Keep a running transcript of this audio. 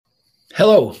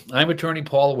Hello, I'm attorney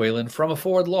Paul Whalen from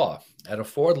Afford Law. At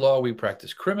Afford Law, we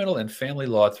practice criminal and family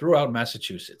law throughout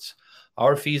Massachusetts.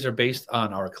 Our fees are based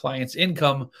on our client's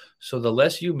income, so the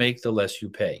less you make, the less you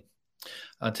pay.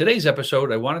 On today's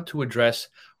episode, I wanted to address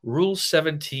Rule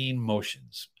 17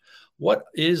 motions. What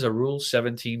is a Rule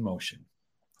 17 motion?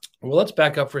 Well, let's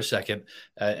back up for a second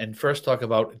and first talk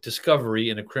about discovery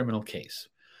in a criminal case.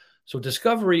 So,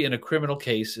 discovery in a criminal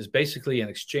case is basically an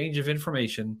exchange of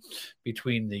information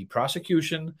between the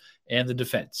prosecution and the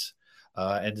defense.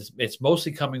 And it's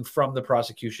mostly coming from the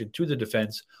prosecution to the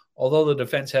defense, although the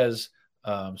defense has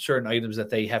certain items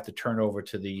that they have to turn over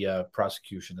to the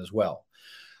prosecution as well.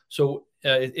 So,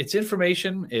 it's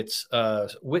information, it's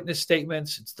witness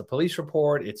statements, it's the police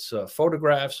report, it's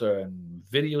photographs and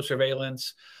video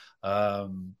surveillance,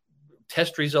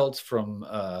 test results from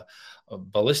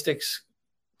ballistics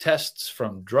tests,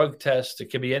 from drug tests. It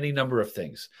can be any number of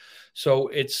things. So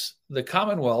it's the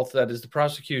Commonwealth, that is the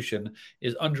prosecution,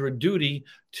 is under a duty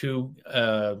to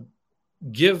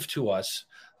give to us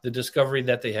the discovery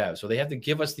that they have. So they have to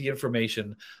give us the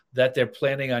information that they're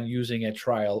planning on using at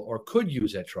trial or could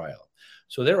use at trial.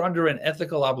 So they're under an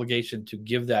ethical obligation to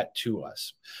give that to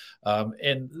us.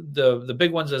 And the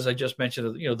big ones, as I just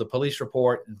mentioned, the police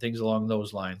report and things along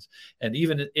those lines. And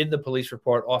even in the police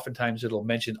report, oftentimes it'll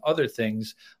mention other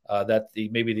things that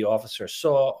maybe the officer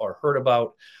saw or heard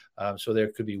about. So there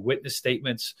could be witness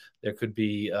statements. There could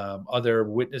be other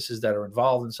witnesses that are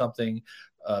involved in something.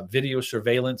 Video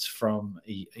surveillance from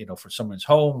someone's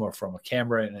home or from a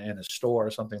camera in a store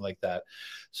or something like that.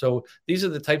 So these are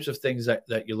the types of things that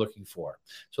you're looking for.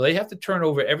 So they have to turn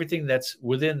over everything that's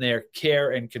within their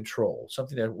care and control,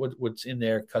 something what's in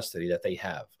their custody that they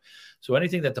have. So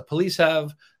anything that the police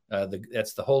have,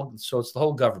 it's the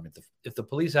whole government. If the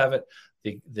police have it,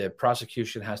 the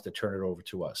prosecution has to turn it over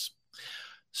to us.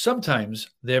 Sometimes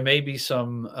there may be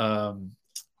some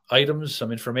items,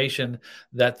 some information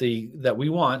that we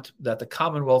want that the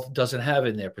Commonwealth doesn't have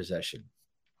in their possession.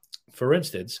 For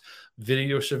instance,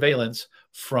 video surveillance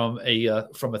from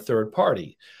a third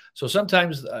party. So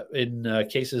sometimes in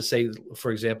cases, say,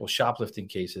 for example, shoplifting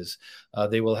cases,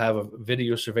 they will have a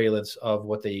video surveillance of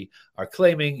what they are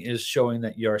claiming is showing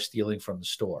that you're stealing from the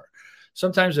store.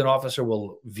 Sometimes an officer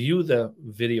will view the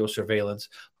video surveillance,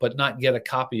 but not get a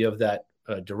copy of that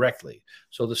directly.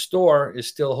 So the store is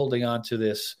still holding on to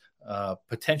this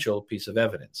potential piece of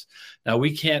evidence. Now,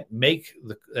 we can't make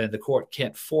the court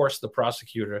can't force the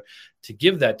prosecutor to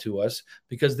give that to us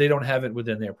because they don't have it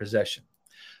within their possession.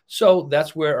 So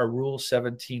that's where a Rule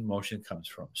 17 motion comes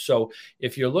from. So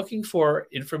if you're looking for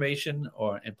information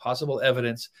and possible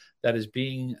evidence that is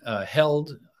being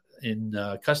held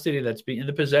in custody, that's being in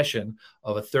the possession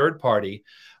of a third party,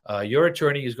 your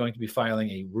attorney is going to be filing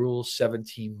a Rule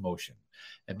 17 motion.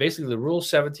 And basically, the Rule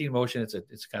 17 motion,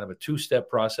 it's kind of a two-step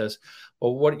process.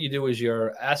 But what you do is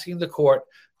you're asking the court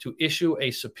to issue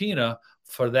a subpoena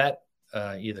for that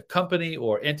either company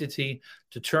or entity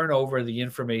to turn over the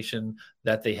information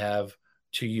that they have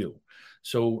to you.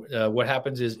 So what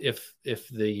happens is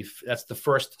that's the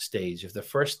first stage. If the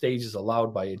first stage is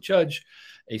allowed by a judge,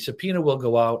 a subpoena will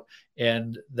go out,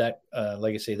 and that,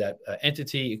 like I say, that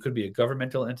entity, it could be a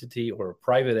governmental entity or a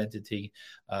private entity,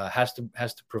 has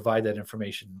to provide that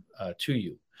information to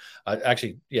you.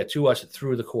 To us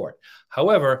through the court.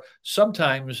 However,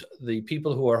 sometimes the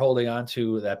people who are holding on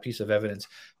to that piece of evidence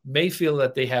may feel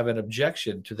that they have an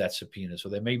objection to that subpoena. So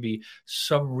there may be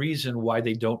some reason why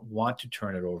they don't want to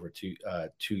turn it over to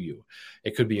you.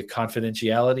 It could be a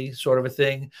confidentiality sort of a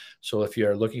thing. So if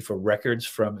you're looking for records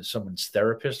from someone's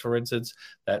therapist, for instance,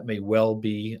 that may well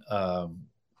be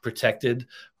protected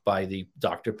by the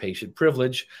doctor-patient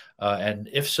privilege. And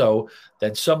if so,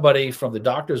 then somebody from the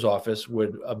doctor's office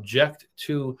would object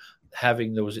to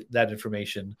having that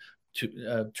information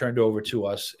turned over to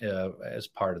us as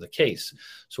part of the case.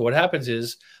 So what happens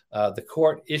is the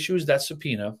court issues that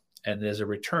subpoena, and there's a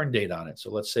return date on it. So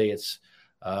let's say it's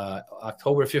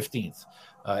October 15th.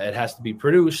 It has to be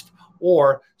produced,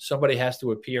 or somebody has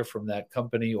to appear from that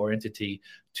company or entity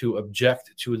to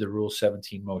object to the Rule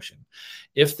 17 motion.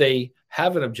 If they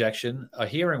have an objection, a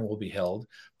hearing will be held.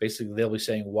 Basically, they'll be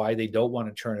saying why they don't want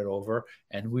to turn it over,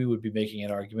 and we would be making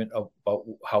an argument about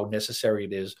how necessary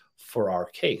it is for our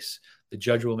case. The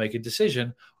judge will make a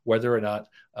decision whether or not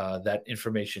that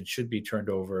information should be turned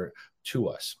over to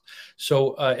us.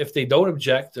 So if they don't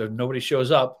object or nobody shows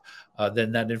up,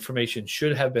 then that information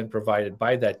should have been provided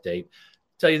by that date.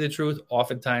 Tell you the truth,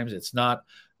 oftentimes it's not.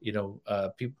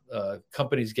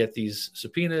 Companies get these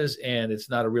subpoenas and it's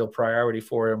not a real priority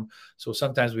for them. So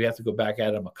sometimes we have to go back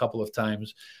at them a couple of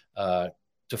times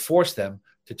to force them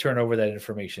to turn over that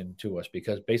information to us,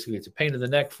 because basically it's a pain in the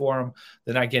neck for them.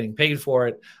 They're not getting paid for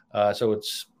it. So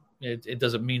it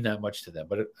doesn't mean that much to them,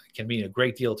 but it can mean a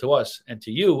great deal to us and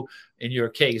to you in your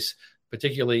case,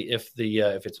 particularly if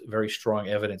it's very strong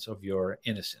evidence of your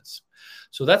innocence.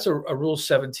 So that's a Rule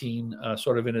 17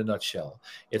 sort of in a nutshell.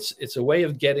 It's a way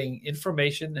of getting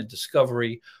information and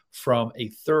discovery from a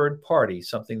third party,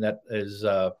 something that is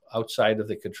outside of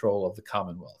the control of the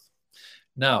Commonwealth.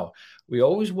 Now, we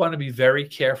always want to be very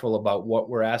careful about what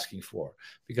we're asking for,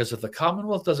 because if the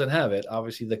Commonwealth doesn't have it,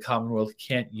 obviously the Commonwealth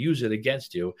can't use it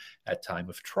against you at time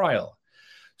of trial.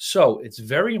 So it's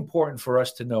very important for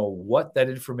us to know what that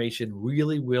information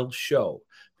really will show,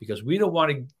 because we don't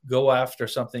want to go after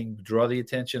something, draw the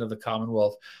attention of the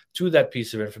Commonwealth to that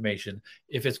piece of information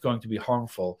if it's going to be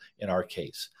harmful in our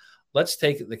case. Let's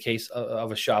take the case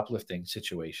of a shoplifting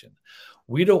situation.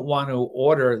 We don't want to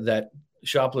order that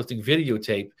shoplifting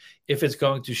videotape if it's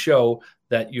going to show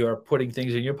that you're putting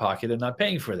things in your pocket and not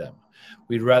paying for them.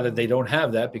 We'd rather they don't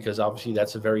have that, because obviously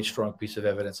that's a very strong piece of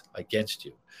evidence against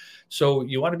you. So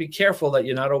you want to be careful that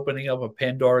you're not opening up a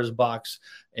Pandora's box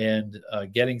and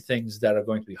getting things that are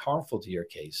going to be harmful to your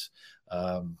case.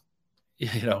 The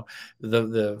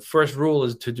first rule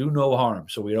is to do no harm.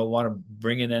 So we don't want to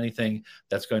bring in anything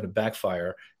that's going to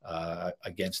backfire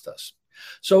against us.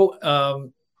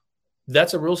 So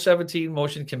that's a Rule 17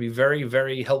 motion. Can be very,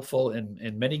 very helpful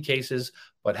in many cases,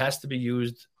 but has to be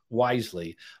used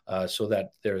wisely so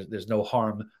that there's no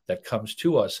harm that comes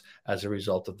to us as a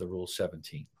result of the Rule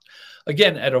 17.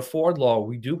 Again, at Afford Law,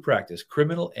 we do practice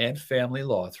criminal and family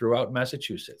law throughout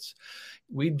Massachusetts.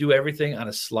 We do everything on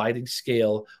a sliding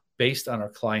scale based on our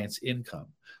client's income.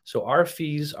 So our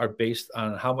fees are based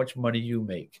on how much money you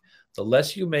make. The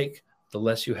less you make, the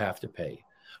less you have to pay.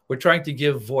 We're trying to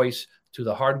give voice to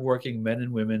the hardworking men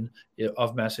and women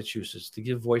of Massachusetts, to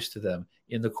give voice to them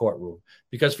in the courtroom,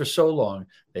 because for so long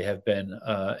they have been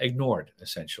ignored,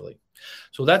 essentially.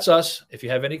 So that's us. If you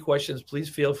have any questions, please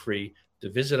feel free to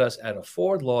visit us at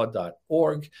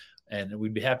affordlaw.org, and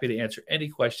we'd be happy to answer any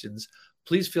questions.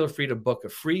 Please feel free to book a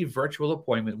free virtual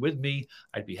appointment with me.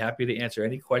 I'd be happy to answer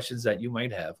any questions that you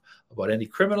might have about any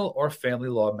criminal or family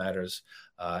law matters,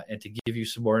 and to give you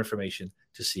some more information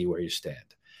to see where you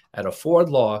stand. At Afford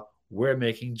Law, we're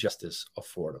making justice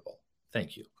affordable.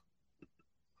 Thank you.